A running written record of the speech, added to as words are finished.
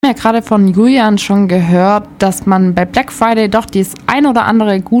ja gerade von Julian schon gehört, dass man bei Black Friday doch das ein oder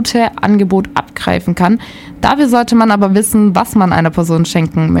andere gute Angebot abgreifen kann. Dafür sollte man aber wissen, was man einer Person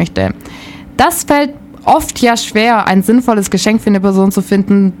schenken möchte. Das fällt oft ja schwer, ein sinnvolles Geschenk für eine Person zu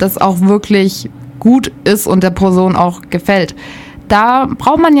finden, das auch wirklich gut ist und der Person auch gefällt. Da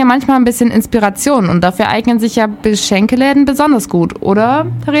braucht man ja manchmal ein bisschen Inspiration und dafür eignen sich ja Geschenkeläden besonders gut, oder,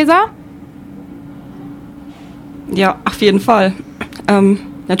 Theresa? Ja, auf jeden Fall.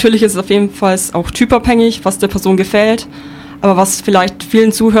 Natürlich ist es auf jeden Fall auch typabhängig, was der Person gefällt. Aber was vielleicht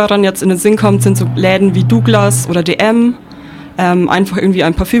vielen Zuhörern jetzt in den Sinn kommt, sind so Läden wie Douglas oder DM. Einfach irgendwie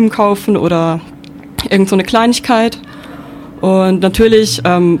ein Parfüm kaufen oder irgend so eine Kleinigkeit. Und natürlich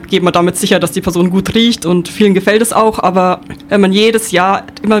geht man damit sicher, dass die Person gut riecht und vielen gefällt es auch. Aber wenn man jedes Jahr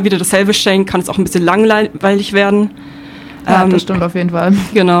immer wieder dasselbe schenkt, kann es auch ein bisschen langweilig werden. Ja, das stimmt auf jeden Fall.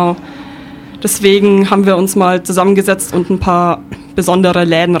 Genau. Deswegen haben wir uns mal zusammengesetzt und ein paar besondere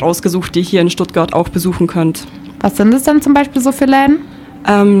Läden rausgesucht, die ihr hier in Stuttgart auch besuchen könnt. Was sind es denn zum Beispiel so für Läden?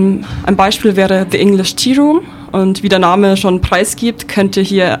 Ein Beispiel wäre The English Tea Room. Und wie der Name schon preisgibt, könnt ihr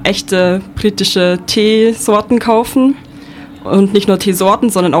hier echte britische Teesorten kaufen. Und nicht nur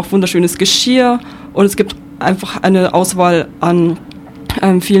Teesorten, sondern auch wunderschönes Geschirr. Und es gibt einfach eine Auswahl an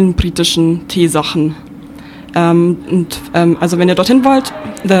vielen britischen Teesachen. Also wenn ihr dorthin wollt,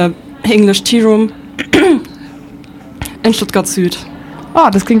 The English Tea Room in Stuttgart Süd. Oh,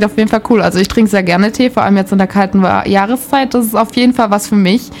 das klingt auf jeden Fall cool. Also ich trinke sehr gerne Tee, vor allem jetzt in der kalten Jahreszeit. Das ist auf jeden Fall was für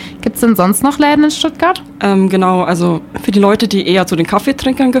mich. Gibt es denn sonst noch Läden in Stuttgart? Genau, also für die Leute, die eher zu den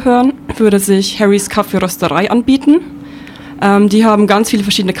Kaffeetrinkern gehören, würde sich Harrys Kaffeerösterei anbieten. Die haben ganz viele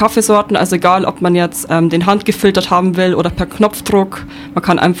verschiedene Kaffeesorten, also egal, ob man jetzt den handgefiltert haben will oder per Knopfdruck. Man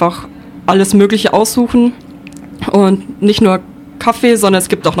kann einfach alles Mögliche aussuchen und nicht nur Kaffee, sondern es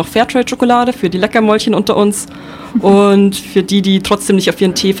gibt auch noch Fairtrade-Schokolade für die Leckermäulchen unter uns. Und für die trotzdem nicht auf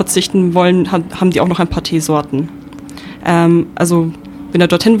ihren Tee verzichten wollen, haben die auch noch ein paar Teesorten. Also, wenn ihr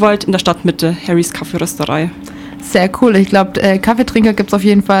dorthin wollt, in der Stadtmitte, Harrys Kaffeerösterei. Sehr cool. Ich glaube, Kaffeetrinker gibt es auf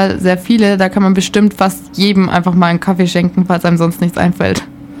jeden Fall sehr viele. Da kann man bestimmt fast jedem einfach mal einen Kaffee schenken, falls einem sonst nichts einfällt.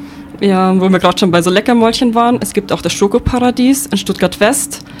 Ja, wo wir gerade schon bei so Leckermäulchen waren, es gibt auch das Schokoparadies in Stuttgart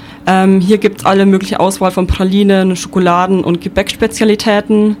West. Hier gibt es alle mögliche Auswahl von Pralinen, Schokoladen und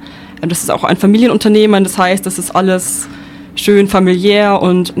Gebäckspezialitäten. Das ist auch ein Familienunternehmen, das heißt, das ist alles schön familiär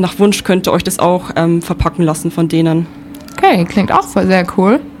und nach Wunsch könnt ihr euch das auch verpacken lassen von denen. Okay, klingt auch voll sehr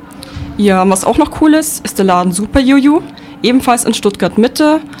cool. Ja, was auch noch cool ist der Laden Super Juju, ebenfalls in Stuttgart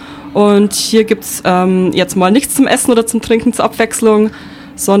Mitte. Und hier gibt es jetzt mal nichts zum Essen oder zum Trinken zur Abwechslung,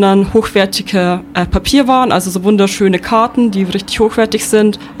 sondern hochwertige Papierwaren, also so wunderschöne Karten, die richtig hochwertig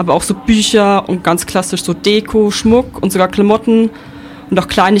sind, aber auch so Bücher und ganz klassisch so Deko, Schmuck und sogar Klamotten und auch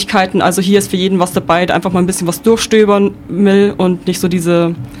Kleinigkeiten. Also hier ist für jeden was dabei, der einfach mal ein bisschen was durchstöbern will und nicht so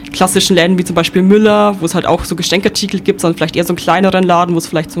diese klassischen Läden wie zum Beispiel Müller, wo es halt auch so Geschenkartikel gibt, sondern vielleicht eher so einen kleineren Laden, wo es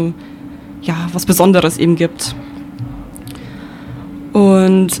vielleicht so was Besonderes eben gibt.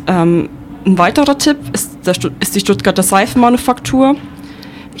 Und ein weiterer Tipp ist die Stuttgarter Seifenmanufaktur.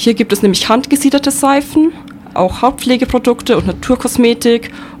 Hier gibt es nämlich handgesiederte Seifen, auch Hautpflegeprodukte und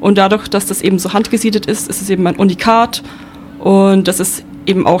Naturkosmetik. Und dadurch, dass das eben so handgesiedet ist, ist es eben ein Unikat. Und das ist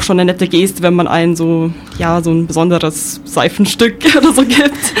eben auch schon eine nette Geste, wenn man so ein besonderes Seifenstück oder so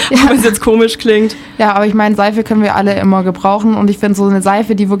gibt, auch wenn es jetzt komisch klingt. Ja, aber ich meine, Seife können wir alle immer gebrauchen und ich finde so eine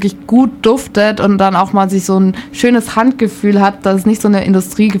Seife, die wirklich gut duftet und dann auch mal sich so ein schönes Handgefühl hat, dass es nicht so eine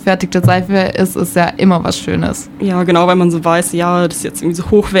industriegefertigte Seife ist ja immer was Schönes. Ja, genau, weil man so weiß, das ist jetzt irgendwie so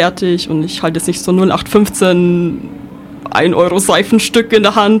hochwertig und ich halte jetzt nicht so 0815 1 Euro Seifenstück in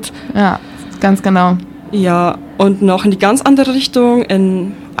der Hand. Ja, ganz genau. Ja, und noch in die ganz andere Richtung.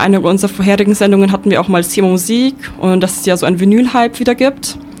 In einer unserer vorherigen Sendungen hatten wir auch mal das Thema Musik und dass es ja so einen Vinyl-Hype wieder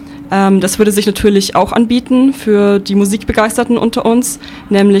gibt. Das würde sich natürlich auch anbieten für die Musikbegeisterten unter uns,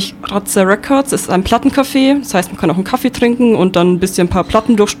 nämlich Ratze Records ist ein Plattencafé. Das heißt, man kann auch einen Kaffee trinken und dann ein paar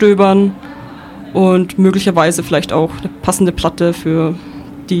Platten durchstöbern und möglicherweise vielleicht auch eine passende Platte für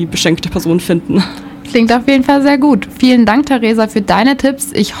die beschenkte Person finden. Klingt auf jeden Fall sehr gut. Vielen Dank, Theresa, für deine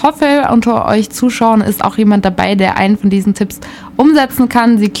Tipps. Ich hoffe, unter euch Zuschauern ist auch jemand dabei, der einen von diesen Tipps umsetzen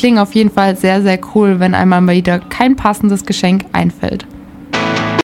kann. Sie klingen auf jeden Fall sehr, sehr cool, wenn einmal mal wieder kein passendes Geschenk einfällt.